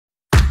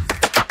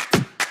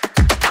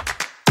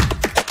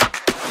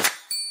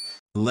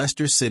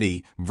Leicester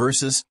City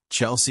versus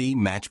Chelsea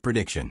match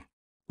prediction.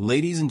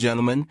 Ladies and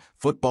gentlemen,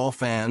 football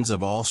fans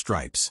of all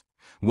stripes,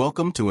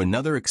 welcome to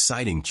another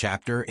exciting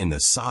chapter in the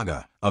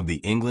saga of the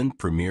England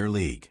Premier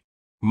League.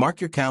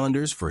 Mark your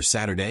calendars for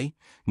Saturday,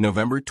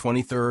 November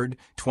 23rd,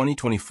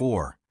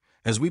 2024,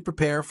 as we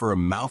prepare for a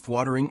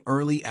mouth-watering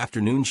early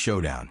afternoon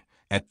showdown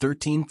at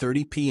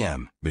 13:30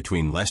 p.m.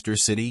 between Leicester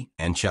City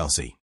and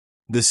Chelsea.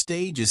 The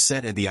stage is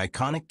set at the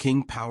iconic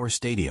King Power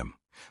Stadium,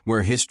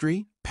 where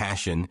history,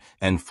 passion,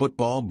 and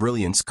football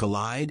brilliance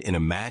collide in a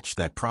match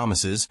that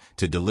promises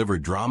to deliver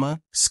drama,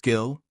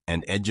 skill,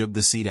 and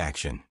edge-of-the-seat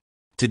action.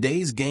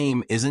 Today's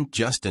game isn't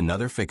just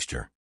another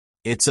fixture.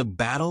 It's a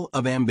battle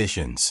of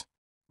ambitions.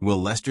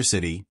 Will Leicester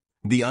City,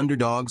 the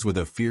underdogs with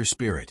a fierce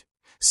spirit,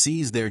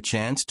 seize their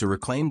chance to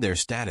reclaim their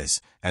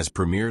status as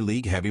Premier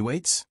League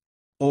heavyweights?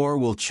 Or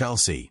will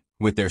Chelsea,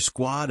 with their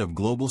squad of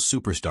global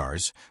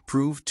superstars,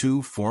 prove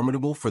too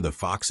formidable for the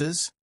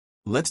Foxes?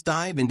 Let's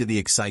dive into the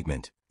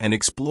excitement and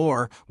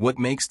explore what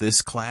makes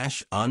this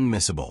clash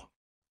unmissable.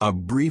 A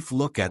brief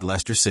look at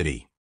Leicester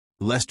City.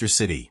 Leicester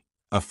City,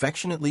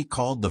 affectionately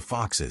called the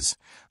Foxes,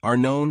 are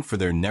known for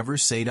their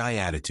never-say-die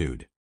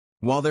attitude.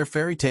 While their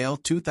fairy tale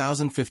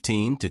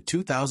 2015 to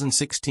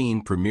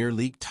 2016 Premier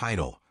League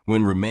title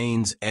win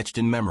remains etched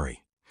in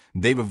memory,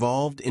 they've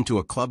evolved into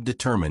a club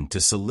determined to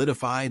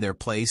solidify their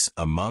place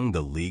among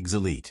the league's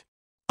elite.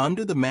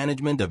 Under the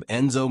management of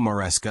Enzo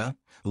Maresca,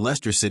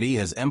 Leicester City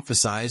has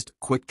emphasized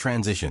quick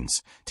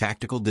transitions,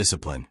 tactical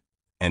discipline,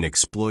 and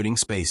exploiting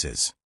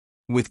spaces.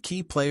 With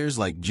key players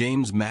like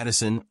James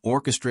Maddison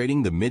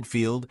orchestrating the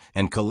midfield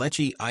and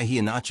Kelechi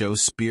Iheanacho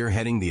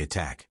spearheading the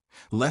attack,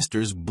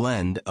 Leicester's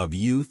blend of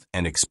youth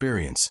and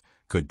experience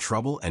could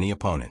trouble any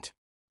opponent.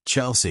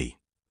 Chelsea,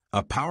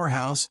 a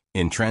powerhouse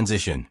in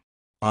transition.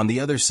 On the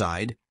other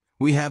side,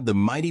 we have the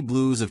mighty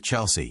Blues of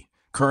Chelsea,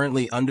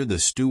 currently under the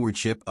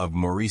stewardship of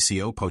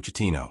Mauricio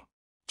Pochettino.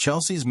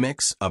 Chelsea's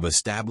mix of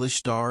established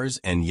stars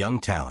and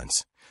young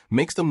talents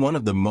makes them one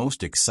of the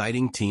most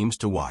exciting teams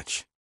to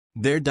watch.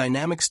 Their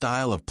dynamic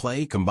style of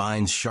play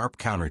combines sharp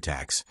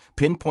counterattacks,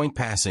 pinpoint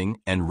passing,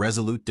 and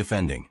resolute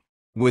defending.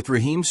 With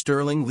Raheem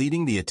Sterling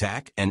leading the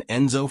attack and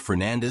Enzo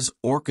Fernandez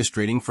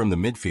orchestrating from the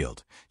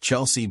midfield,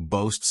 Chelsea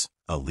boasts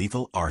a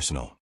lethal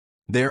arsenal.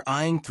 They're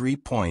eyeing 3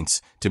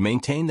 points to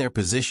maintain their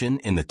position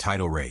in the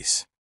title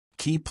race.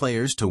 Key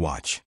players to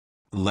watch.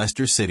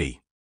 Leicester City.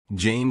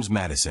 James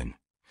Maddison.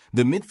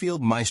 The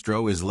midfield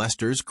maestro is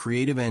Leicester's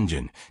creative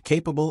engine,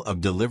 capable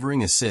of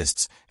delivering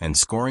assists and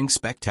scoring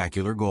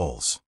spectacular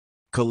goals.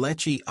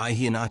 Kelechi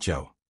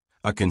Iheanacho.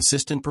 A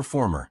consistent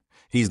performer,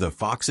 he's the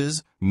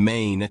Foxes'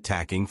 main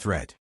attacking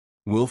threat.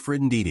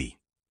 Wilfred Ndidi.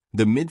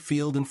 The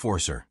midfield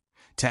enforcer,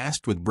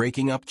 tasked with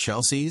breaking up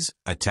Chelsea's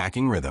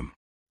attacking rhythm.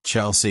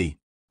 Chelsea.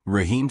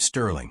 Raheem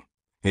Sterling.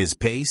 His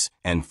pace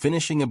and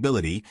finishing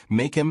ability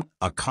make him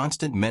a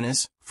constant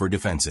menace for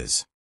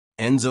defenses.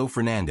 Enzo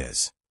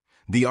Fernandez.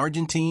 The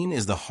Argentine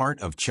is the heart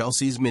of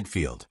Chelsea's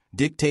midfield,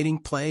 dictating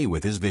play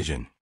with his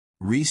vision.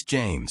 Reece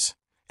James.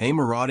 A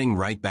marauding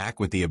right-back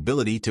with the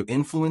ability to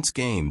influence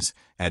games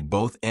at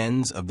both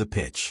ends of the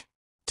pitch.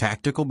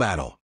 Tactical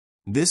battle.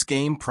 This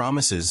game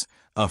promises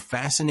a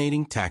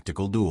fascinating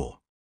tactical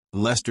duel.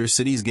 Leicester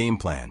City's game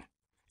plan.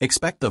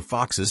 Expect the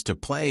Foxes to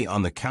play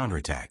on the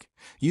counterattack,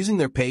 using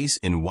their pace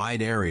in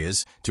wide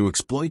areas to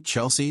exploit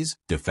Chelsea's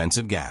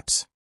defensive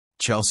gaps.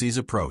 Chelsea's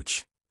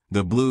approach.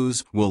 The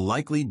Blues will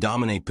likely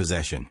dominate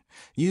possession,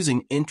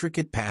 using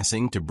intricate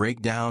passing to break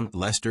down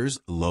Leicester's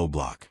low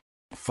block.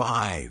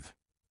 5.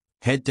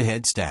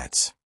 Head-to-head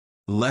stats.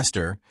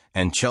 Leicester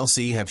and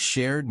Chelsea have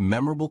shared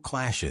memorable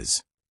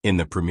clashes in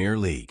the Premier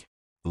League.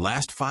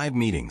 Last 5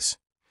 meetings,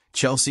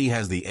 Chelsea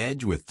has the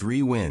edge with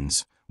 3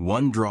 wins,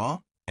 1 draw,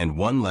 and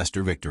 1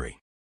 Leicester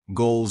victory.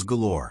 Goals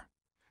galore.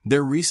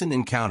 Their recent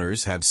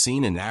encounters have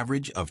seen an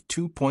average of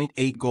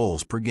 2.8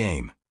 goals per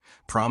game,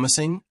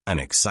 promising an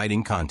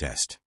exciting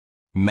contest.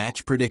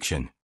 Match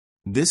prediction.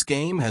 This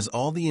game has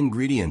all the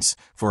ingredients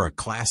for a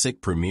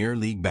classic Premier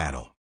League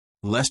battle.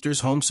 Leicester's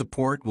home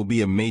support will be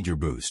a major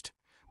boost,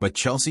 but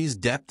Chelsea's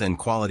depth and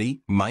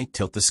quality might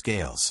tilt the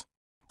scales.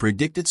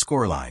 Predicted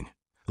scoreline.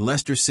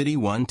 Leicester City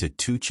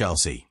 1-2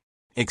 Chelsea.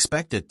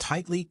 Expect a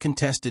tightly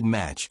contested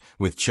match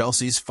with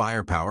Chelsea's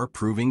firepower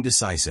proving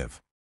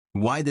decisive.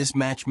 Why this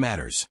match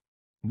matters.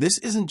 This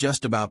isn't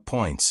just about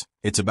points,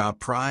 it's about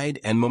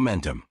pride and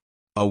momentum.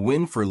 A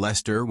win for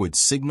Leicester would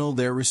signal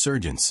their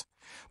resurgence,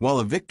 while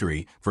a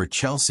victory for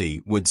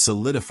Chelsea would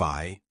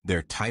solidify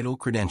their title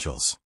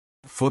credentials.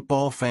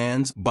 Football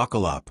fans,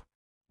 buckle up.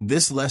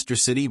 This Leicester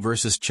City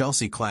versus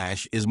Chelsea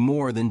clash is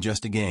more than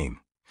just a game.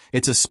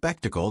 It's a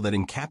spectacle that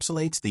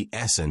encapsulates the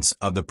essence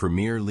of the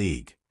Premier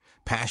League.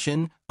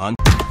 Passion,